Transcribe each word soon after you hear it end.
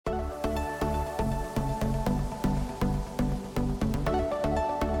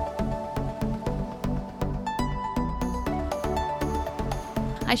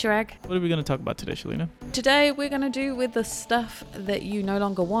Hi, Chirag. What are we going to talk about today, Shalina? Today we're going to do with the stuff that you no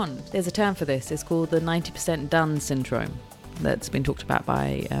longer want. There's a term for this. It's called the 90% done syndrome that's been talked about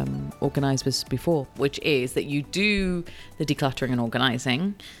by organisers before, which is that you do the decluttering and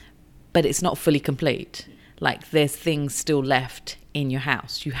organising, but it's not fully complete. Like there's things still left in your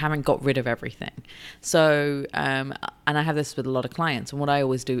house. You haven't got rid of everything. So, and I have this with a lot of clients. And what I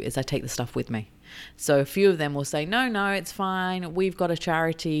always do is I take the stuff with me. So a few of them will say, no, it's fine. We've got a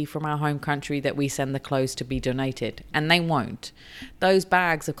charity from our home country that we send the clothes to be donated. And they won't. Those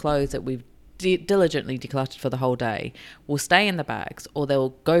bags of clothes that we've diligently decluttered for the whole day will stay in the bags, or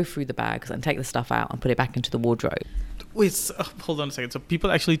they'll go through the bags and take the stuff out and put it back into the wardrobe. Wait, hold on a second. So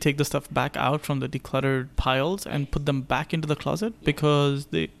people actually take the stuff back out from the decluttered piles and put them back into the closet because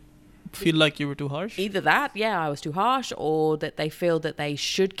they feel like you were too harsh? Either that, I was too harsh, or that they feel that they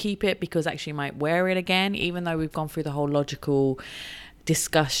should keep it because actually might wear it again, even though we've gone through the whole logical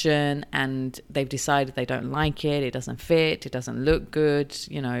discussion and they've decided they don't like it, it doesn't fit, it doesn't look good,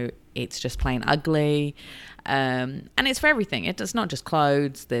 it's just plain ugly. And it's for everything. It's not just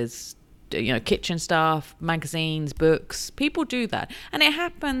clothes. There's kitchen stuff, magazines, books. People do that. And it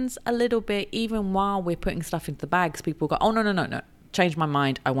happens a little bit even while we're putting stuff into the bags. People go, oh, no, change my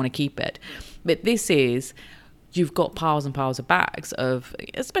mind, I want to keep it. But this is, you've got piles and piles of bags of,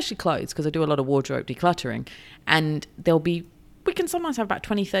 especially clothes, because I do a lot of wardrobe decluttering, and we can sometimes have about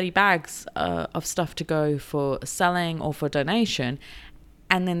 20-30 bags of stuff to go for selling or for donation.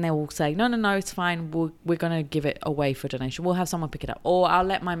 And then they will say, no, it's fine. We're going to give it away for donation. We'll have someone pick it up. Or I'll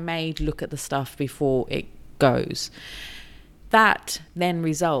let my maid look at the stuff before it goes. That then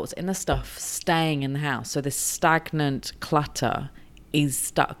results in the stuff staying in the house. So this stagnant clutter is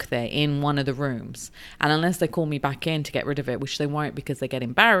stuck there in one of the rooms. And unless they call me back in to get rid of it, which they won't because they get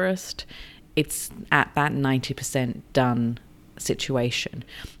embarrassed, it's at that 90% done situation.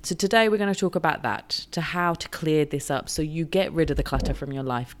 So today we're going to talk about that, to how to clear this up so you get rid of the clutter from your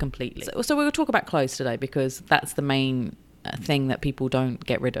life completely. So we're going to talk about clothes today because that's the main thing that people don't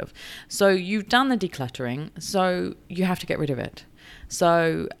get rid of. So you've done the decluttering, so you have to get rid of it.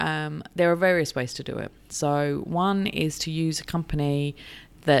 So there are various ways to do it. So one is to use a company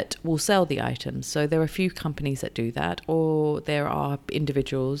that will sell the items. So there are a few companies that do that, or there are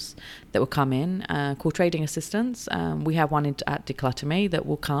individuals that will come in called trading assistants. We have one at Declutter Me that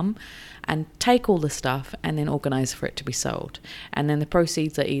will come and take all the stuff and then organise for it to be sold. And then the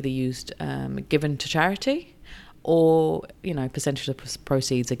proceeds are either used, given to charity, or percentage of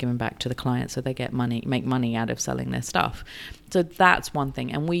proceeds are given back to the client, so they make money out of selling their stuff. So that's one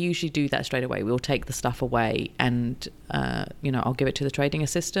thing, and we usually do that straight away. We'll take the stuff away and I'll give it to the trading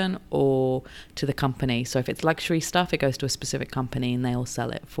assistant or to the company. So if it's luxury stuff, it goes to a specific company and they'll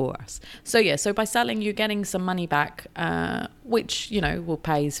sell it for us. So by selling, you're getting some money back, which will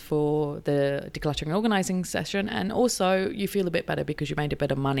pays for the decluttering and organising session, and also you feel a bit better because you made a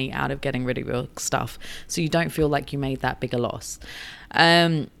bit of money out of getting rid of your stuff, so you don't feel like you made that big a loss.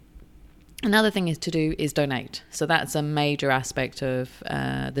 Another thing is donate. So that's a major aspect of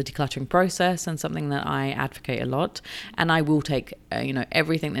the decluttering process, and something that I advocate a lot. And I will take,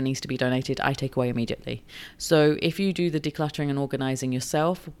 everything that needs to be donated, I take away immediately. So if you do the decluttering and organising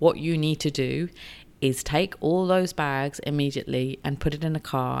yourself, what you need to do is take all those bags immediately and put it in a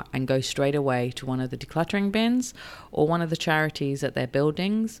car and go straight away to one of the decluttering bins or one of the charities at their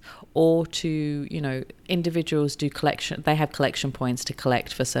buildings, or to, individuals do collection. They have collection points to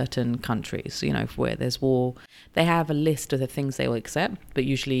collect for certain countries, where there's war. They have a list of the things they will accept, but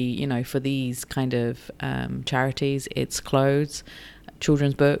usually, for these kind of charities, it's clothes,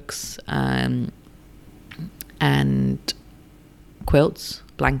 children's books, and quilts,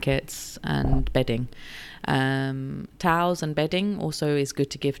 blankets, and bedding. Towels and bedding also is good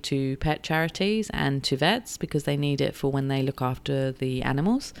to give to pet charities and to vets because they need it for when they look after the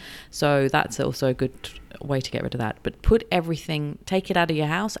animals. So that's also a good way to get rid of that. But take it out of your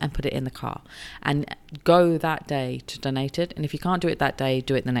house and put it in the car and go that day to donate it. And if you can't do it that day,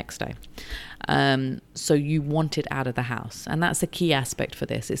 do it the next day. So you want it out of the house. And that's the key aspect for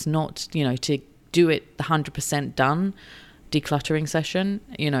this. It's not, to do it 100% done decluttering session,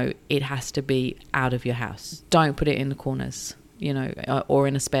 it has to be out of your house. Don't put it in the corners, or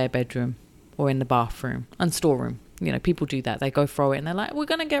in a spare bedroom or in the bathroom and storeroom. People do that. They go throw it and they're like, we're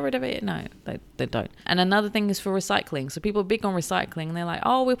going to get rid of it. No, they don't. And another thing is for recycling. So people are big on recycling and they're like,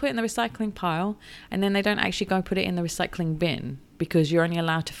 oh, we'll put it in the recycling pile. And then they don't actually go put it in the recycling bin because you're only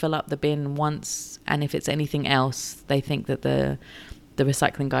allowed to fill up the bin once. And if it's anything else, they think that the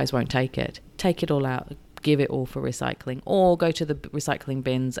recycling guys won't take it. Take it all out. give it all for recycling, or go to the recycling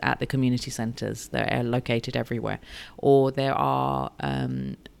bins at the community centres. They're located everywhere. Or there are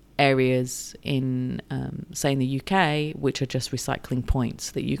areas in, say in the UK, which are just recycling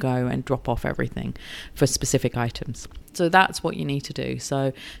points that you go and drop off everything for specific items. So that's what you need to do.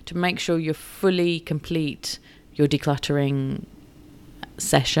 So to make sure you're fully complete your decluttering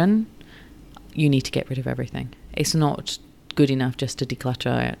session, you need to get rid of everything. It's not good enough just to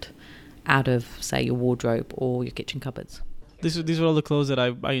declutter it out of, say, your wardrobe or your kitchen cupboards. These are all the clothes that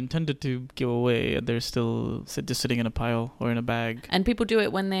I intended to give away, and they're still just sitting in a pile or in a bag. And people do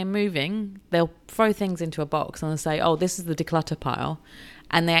it when they're moving. They'll throw things into a box and they'll say, oh, this is the declutter pile.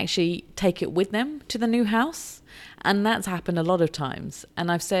 And they actually take it with them to the new house. And that's happened a lot of times.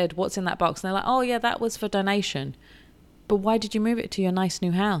 And I've said, what's in that box? And they're like, oh, yeah, that was for donation. But why did you move it to your nice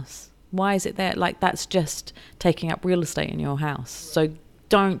new house? Why is it there? Like, that's just taking up real estate in your house. So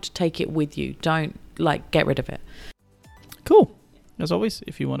don't take it with you. Don't, get rid of it. Cool. As always,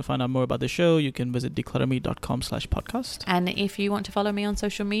 if you want to find out more about the show, you can visit declutterme.com/podcast. And if you want to follow me on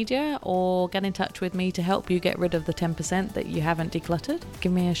social media or get in touch with me to help you get rid of the 10% that you haven't decluttered,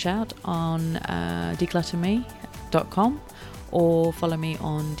 give me a shout on declutterme.com or follow me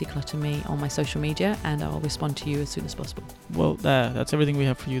on declutterme on my social media, and I'll respond to you as soon as possible. Well, that's everything we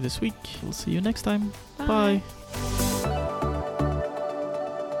have for you this week. We'll see you next time. Bye.